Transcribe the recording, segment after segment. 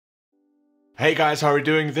Hey guys, how are you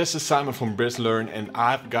doing? This is Simon from Bizlearn and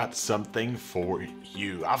I've got something for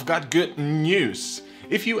you. I've got good news.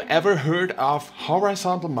 If you ever heard of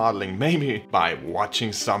horizontal modeling, maybe by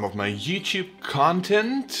watching some of my YouTube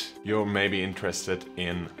content, you're maybe interested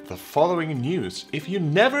in the following news. If you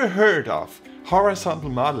never heard of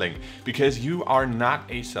horizontal modeling because you are not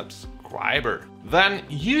a subscriber, then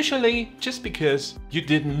usually just because you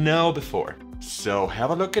didn't know before. So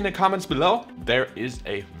have a look in the comments below. There is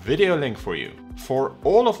a video link for you. For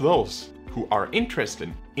all of those who are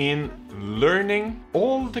interested in learning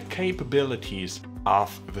all the capabilities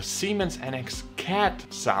of the Siemens NX CAD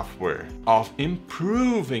software, of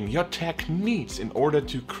improving your techniques in order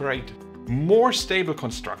to create more stable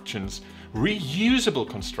constructions, reusable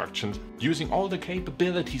constructions, using all the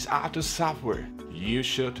capabilities of the software, you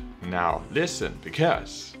should now listen,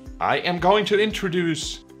 because I am going to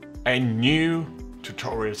introduce a new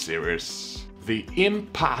tutorial series, the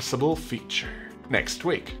impossible feature. Next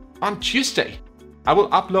week, on Tuesday, I will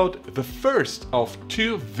upload the first of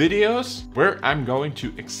 2 videos where I'm going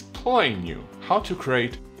to explain you how to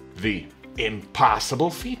create the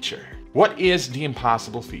impossible feature. What is the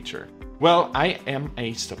impossible feature? Well, I am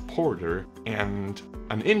a supporter and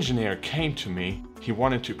an engineer came to me. He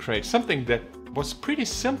wanted to create something that was pretty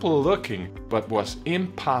simple looking, but was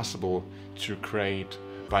impossible to create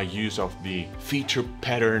by use of the feature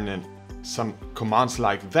pattern and some commands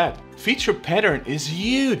like that. Feature pattern is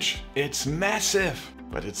huge, it's massive,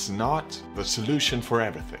 but it's not the solution for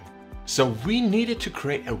everything. So we needed to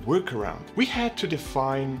create a workaround. We had to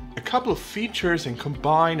define a couple of features and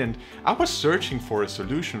combine, and I was searching for a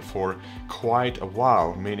solution for quite a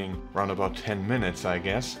while, meaning around about 10 minutes, I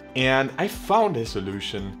guess. And I found a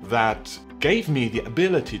solution that gave me the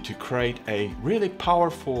ability to create a really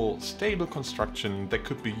powerful, stable construction that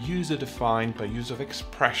could be user-defined by use of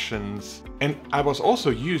expressions. And I was also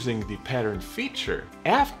using the pattern feature.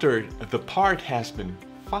 After the part has been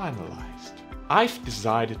finalized, I've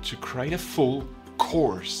decided to create a full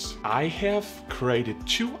course. I have created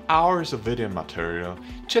 2 hours of video material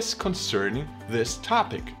just concerning this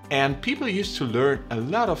topic. And people used to learn a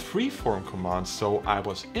lot of freeform commands, so I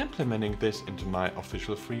was implementing this into my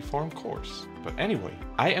official freeform course. But anyway,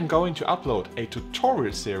 I am going to upload a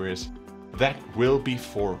tutorial series that will be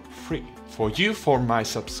for free. For you, for my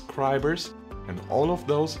subscribers, and all of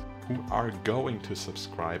those who are going to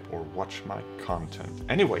subscribe or watch my content.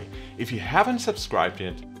 Anyway, if you haven't subscribed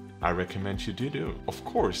yet, I recommend you do. Of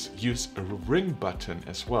course, use a ring button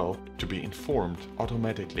as well to be informed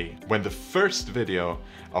automatically when the first video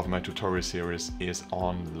of my tutorial series is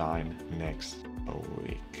online next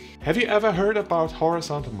week. Have you ever heard about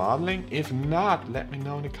horizontal modeling? If not, let me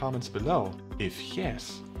know in the comments below. If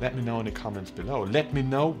yes, let me know in the comments below. Let me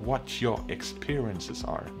know what your experiences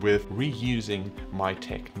are with reusing my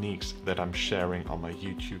techniques that I'm sharing on my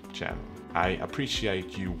YouTube channel. I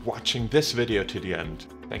appreciate you watching this video to the end.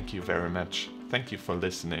 Thank you very much. Thank you for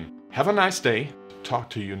listening. Have a nice day. Talk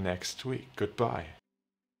to you next week. Goodbye.